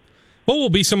victory. What will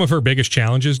be some of her biggest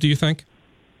challenges, do you think?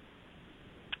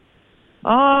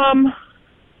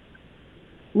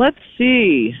 Let's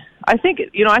see. I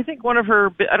think one of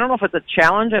her, I don't know if it's a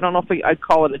challenge. I don't know if I'd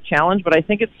call it a challenge, but I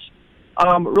think it's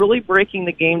really breaking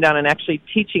the game down and actually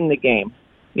teaching the game,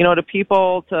 to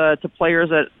people, to players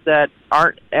that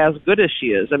aren't as good as she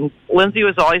is. And Lindsay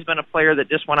has always been a player that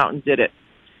just went out and did it.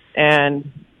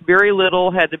 And very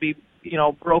little had to be,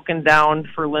 broken down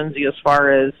for Lindsay as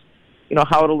far as,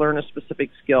 how to learn a specific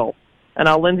skill. And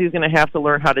now Lindsay's going to have to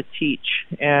learn how to teach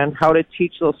and how to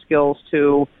teach those skills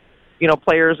to,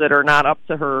 players that are not up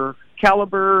to her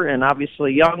caliber and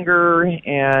obviously younger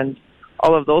and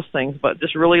all of those things, but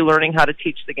just really learning how to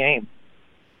teach the game.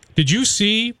 Did you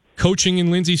see coaching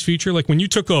in Lindsay's future? Like when you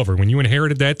took over, when you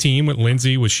inherited that team with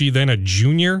Lindsay, was she then a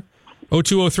junior?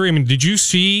 02-03. I mean, did you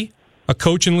see a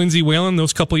coach in Lindsay Whalen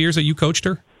those couple of years that you coached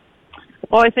her?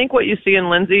 Well, I think what you see in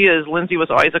Lindsay is Lindsay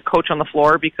was always a coach on the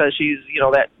floor because she's,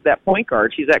 that point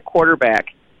guard. She's that quarterback.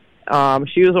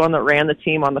 She was the one that ran the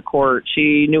team on the court.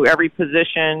 She knew every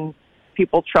position.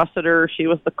 People trusted her. She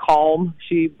was the calm.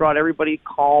 She brought everybody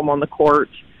calm on the court.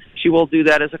 She will do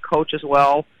that as a coach as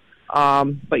well.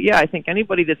 But yeah, I think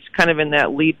anybody that's kind of in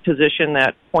that lead position,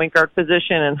 that point guard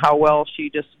position, and how well she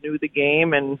just knew the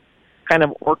game and kind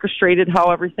of orchestrated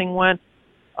how everything went.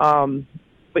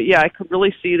 But yeah, I could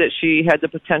really see that she had the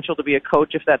potential to be a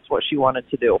coach if that's what she wanted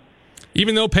to do.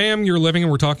 Even though, Pam, you're living,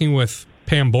 and we're talking with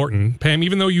Pam Borton. Pam,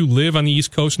 even though you live on the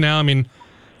East Coast now, I mean,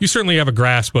 you certainly have a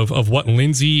grasp of what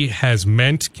Lindsay has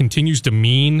meant, continues to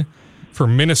mean for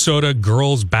Minnesota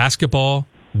girls basketball,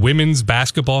 women's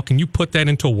basketball. Can you put that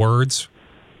into words?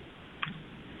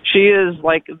 She is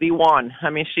like the one. I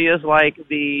mean, she is like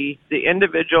the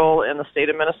individual in the state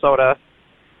of Minnesota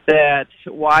that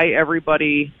why every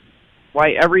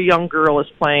young girl is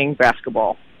playing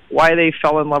basketball, why they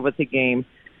fell in love with the game,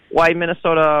 why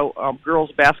Minnesota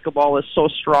girls basketball is so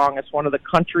strong. It's one of the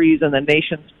country's and the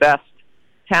nation's best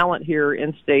talent here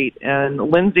in state. And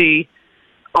Lindsay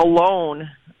alone,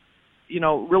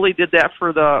 really did that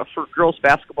for girls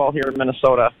basketball here in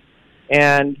Minnesota.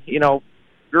 And,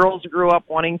 girls grew up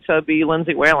wanting to be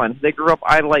Lindsay Whalen. They grew up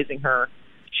idolizing her.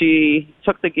 She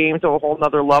took the game to a whole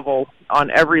nother level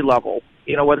on every level,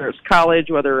 whether it's college,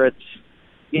 whether it's,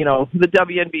 the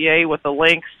WNBA with the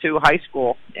Lynx to high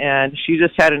school. And she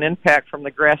just had an impact from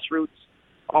the grassroots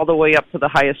all the way up to the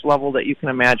highest level that you can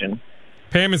imagine.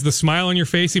 Pam, is the smile on your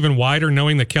face even wider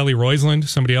knowing that Kelly Roisland,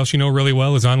 somebody else you know really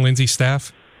well, is on Lindsay's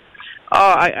staff?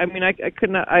 I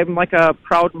couldn't. I'm like a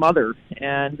proud mother.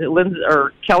 And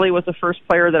Kelly was the first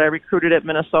player that I recruited at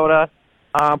Minnesota,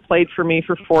 played for me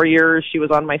for 4 years. She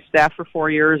was on my staff for 4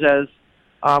 years as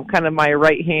kind of my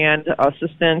right-hand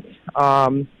assistant.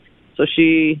 So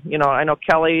she, I know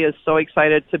Kelly is so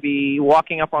excited to be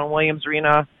walking up on Williams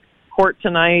Arena court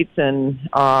tonight. And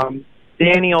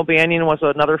Danny O'Banion was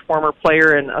another former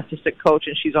player and assistant coach,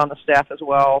 and she's on the staff as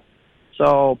well.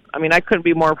 So, I mean, I couldn't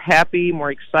be more happy,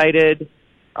 more excited,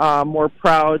 more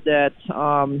proud that,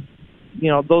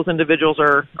 those individuals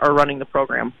are running the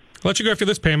program. I'll let you go after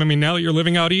this, Pam. I mean, now that you're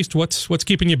living out east, what's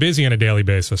keeping you busy on a daily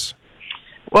basis?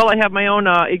 Well, I have my own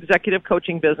executive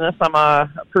coaching business. I'm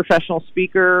a professional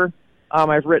speaker.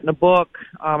 I've written a book.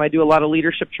 I do a lot of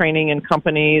leadership training in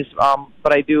companies,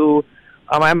 but I do.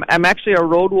 I'm actually a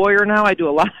road warrior now. I do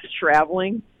a lot of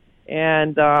traveling,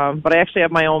 and but I actually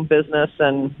have my own business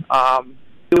and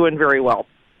doing very well.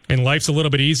 And life's a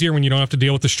little bit easier when you don't have to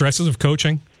deal with the stresses of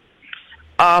coaching?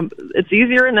 It's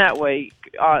easier in that way.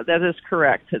 That is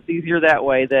correct. It's easier that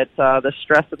way, that the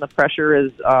stress and the pressure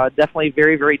is definitely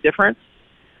very, very different.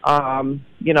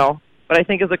 But I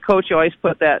think as a coach, you always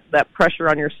put that pressure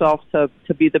on yourself to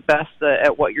be the best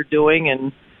at what you're doing,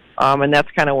 and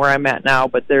that's kind of where I'm at now.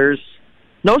 But there's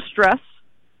no stress,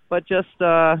 but just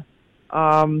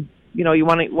when you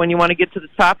want to get to the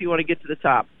top, you want to get to the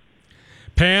top.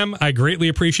 Pam, I greatly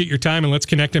appreciate your time, and let's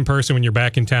connect in person when you're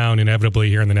back in town, inevitably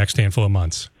here in the next handful of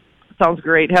months. Sounds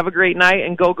great. Have a great night,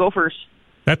 and go Gophers.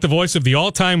 That's the voice of the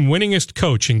all-time winningest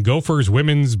coach in Gophers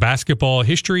women's basketball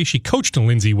history. She coached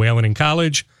Lindsay Whalen in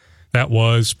college. That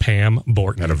was Pam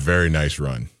Borton. Had a very nice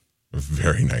run. A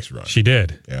very nice run. She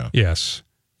did. Yeah. Yes.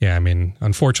 Yeah, I mean,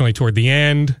 unfortunately, toward the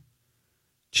end,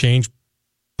 change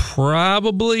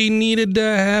probably needed to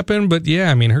happen. But,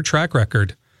 yeah, I mean, her track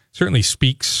record certainly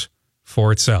speaks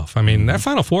for itself. I mean, that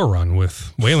Final Four run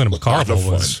with Whalen and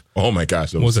McCarville was... Oh, my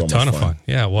gosh. Was so a ton of fun.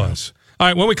 Yeah, it was. Yeah. All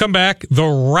right, when we come back, the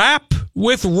wrap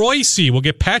with Royce. We'll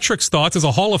get Patrick's thoughts as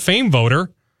a Hall of Fame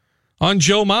voter on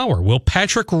Joe Mauer. Will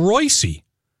Patrick Royce,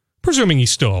 presuming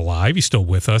he's still alive, he's still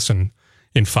with us in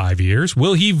 5 years,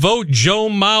 will he vote Joe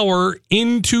Mauer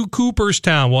into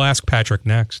Cooperstown? We'll ask Patrick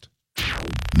next.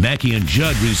 Mackey and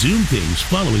Judd resume things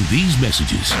following these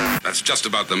messages. That's just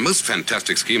about the most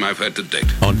fantastic scheme I've heard to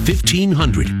date. On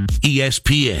 1500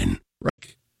 ESPN.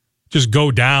 Just go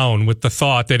down with the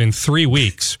thought that in 3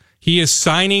 weeks, he is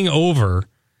signing over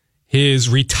his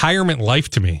retirement life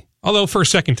to me. Although for a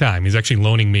second time, he's actually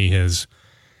loaning me his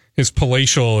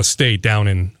palatial estate down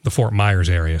in the Fort Myers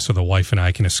area so the wife and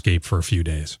I can escape for a few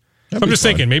days. So I'm just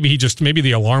thinking, maybe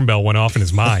the alarm bell went off in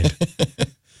his mind.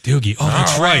 Doogie. Oh,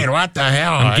 that's right. What the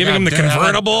hell? I'm giving him the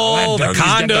convertible, the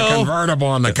condo. The convertible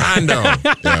on the condo.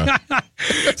 Yeah.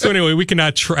 So anyway, we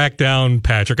cannot track down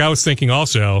Patrick. I was thinking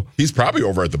also. He's probably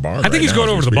over at the barn. I think he's going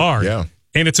over to the barn. Yeah.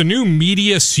 And it's a new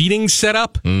media seating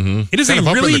setup. Mm-hmm. It is kind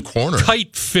a really corner.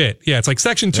 tight fit. Yeah, it's like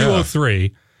Section 203. Yeah.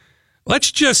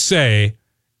 Let's just say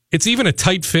it's even a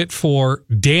tight fit for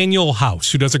Daniel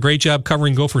House, who does a great job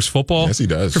covering Gophers football. Yes, he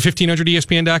does. For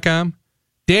 1500ESPN.com.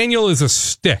 Daniel is a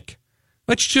stick.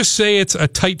 Let's just say it's a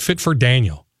tight fit for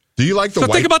Daniel. Do you like the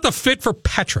white? Think about the fit for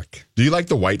Patrick. Do you like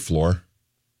the white floor?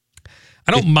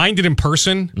 I don't mind it in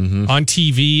person. Mm-hmm. On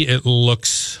TV, it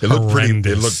looks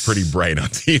horrendous. It looked pretty bright on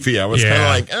TV. I was kind of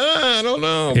like, I don't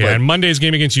know. Yeah, and Monday's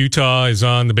game against Utah is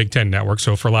on the Big Ten Network.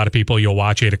 So for a lot of people, you'll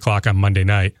watch 8 o'clock on Monday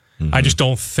night. Mm-hmm. I just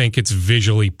don't think it's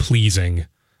visually pleasing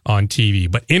on TV.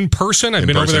 But in person, I've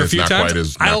been over there a few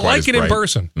times. I like it in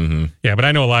person. Mm-hmm. Yeah, but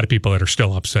I know a lot of people that are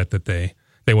still upset that they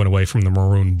went away from the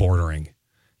maroon bordering.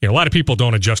 You know, a lot of people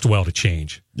don't adjust well to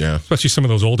change. Yeah. Especially some of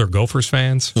those older Gophers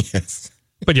fans. Yes.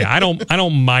 But yeah, I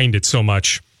don't mind it so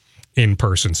much in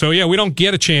person. So yeah, we don't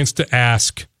get a chance to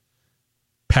ask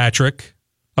Patrick,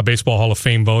 a Baseball Hall of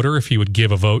Fame voter, if he would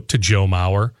give a vote to Joe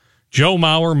Mauer. Joe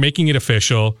Mauer making it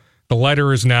official. The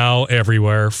letter is now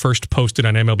everywhere. First posted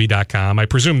on MLB.com. I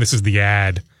presume this is the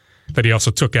ad that he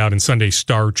also took out in Sunday's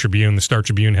Star Tribune. The Star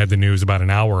Tribune had the news about an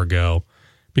hour ago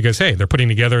because, hey, they're putting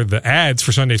together the ads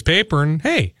for Sunday's paper, and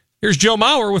hey, here's Joe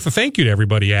Mauer with a thank you to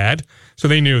everybody ad. So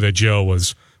they knew that Joe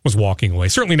was walking away.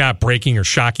 Certainly not breaking or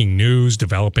shocking news,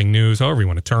 developing news, however you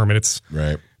want to term it. It's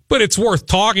right. But it's worth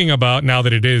talking about now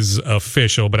that it is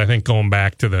official. But I think going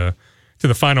back to the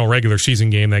final regular season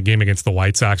game, that game against the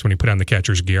White Sox when he put on the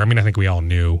catcher's gear, I mean, I think we all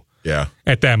knew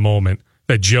at that moment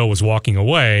that Joe was walking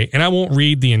away. And I won't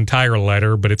read the entire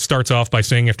letter, but it starts off by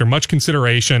saying, after much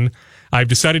consideration, I've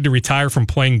decided to retire from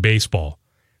playing baseball.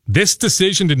 This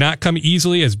decision did not come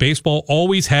easily, as baseball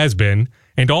always has been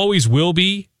and always will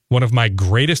be one of my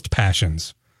greatest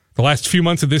passions. The last few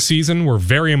months of this season were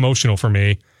very emotional for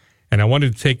me, and I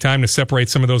wanted to take time to separate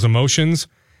some of those emotions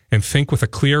and think with a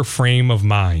clear frame of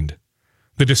mind.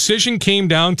 The decision came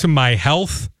down to my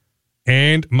health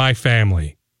and my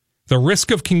family. The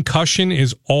risk of concussion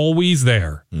is always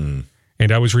there, and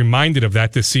I was reminded of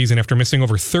that this season after missing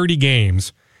over 30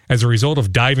 games as a result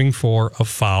of diving for a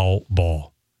foul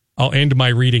ball. I'll end my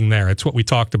reading there. It's what we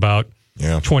talked about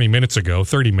 30 minutes ago,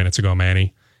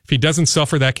 Manny. If he doesn't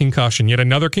suffer that concussion, yet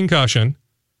another concussion,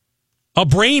 a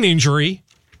brain injury,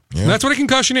 that's what a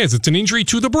concussion is. It's an injury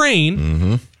to the brain.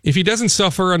 Mm-hmm. If he doesn't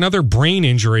suffer another brain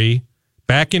injury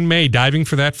back in May, diving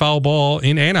for that foul ball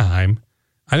in Anaheim,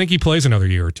 I think he plays another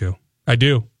year or two. I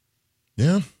do.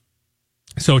 Yeah.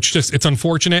 So it's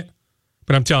unfortunate,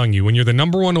 but I'm telling you, when you're the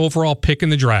number one overall pick in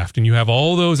the draft and you have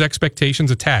all those expectations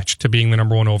attached to being the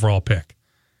number one overall pick,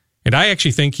 and I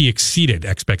actually think he exceeded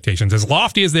expectations, as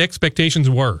lofty as the expectations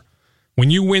were. When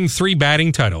you win 3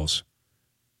 batting titles,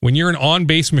 when you're an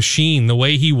on-base machine the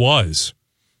way he was,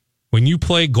 when you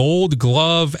play Gold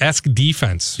Glove-esque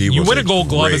defense, you win a Gold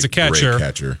Glove as a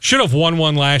catcher. Should have won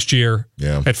one last year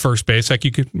at first base. Like,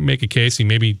 you could make a case he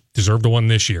maybe deserved a one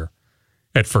this year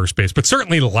at first base. But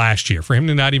certainly last year, for him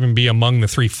to not even be among the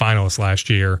 3 finalists last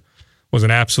year was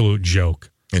an absolute joke.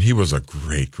 And he was a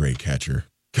great, great catcher.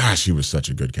 Gosh, he was such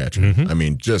a good catcher. Mm-hmm. I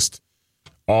mean, just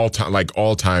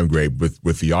all-time great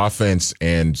with the offense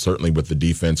and certainly with the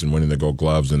defense and winning the Gold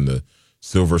Gloves and the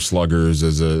Silver Sluggers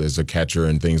as a catcher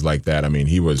and things like that. I mean,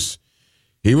 he was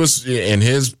in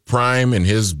his prime, in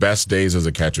his best days as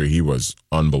a catcher, he was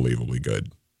unbelievably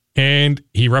good. And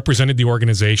he represented the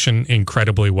organization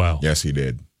incredibly well. Yes, he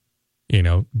did. You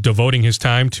know, devoting his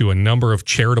time to a number of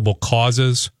charitable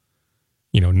causes,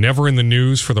 you know, never in the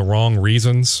news for the wrong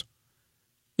reasons.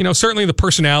 You know, certainly the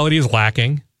personality is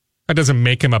lacking. That doesn't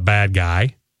make him a bad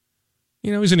guy.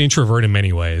 You know, he's an introvert in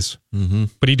many ways. Mm-hmm.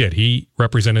 But he did. He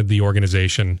represented the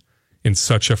organization in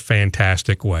such a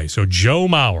fantastic way. So Joe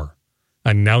Mauer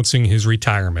announcing his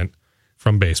retirement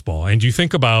from baseball. And you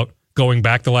think about going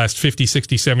back the last 50,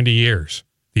 60, 70 years,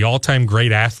 the all-time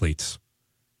great athletes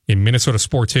in Minnesota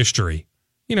sports history.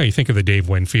 You know, you think of the Dave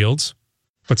Winfields,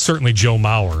 but certainly Joe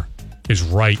Mauer is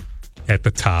right at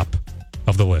the top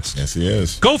of the list. Yes, he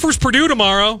is. Gophers Purdue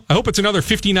tomorrow. I hope it's another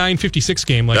 59-56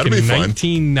 game like That'll in be fun.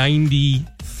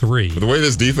 1993. But the way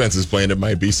this defense is playing, it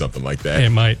might be something like that. It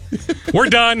might. We're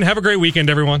done. Have a great weekend,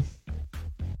 everyone.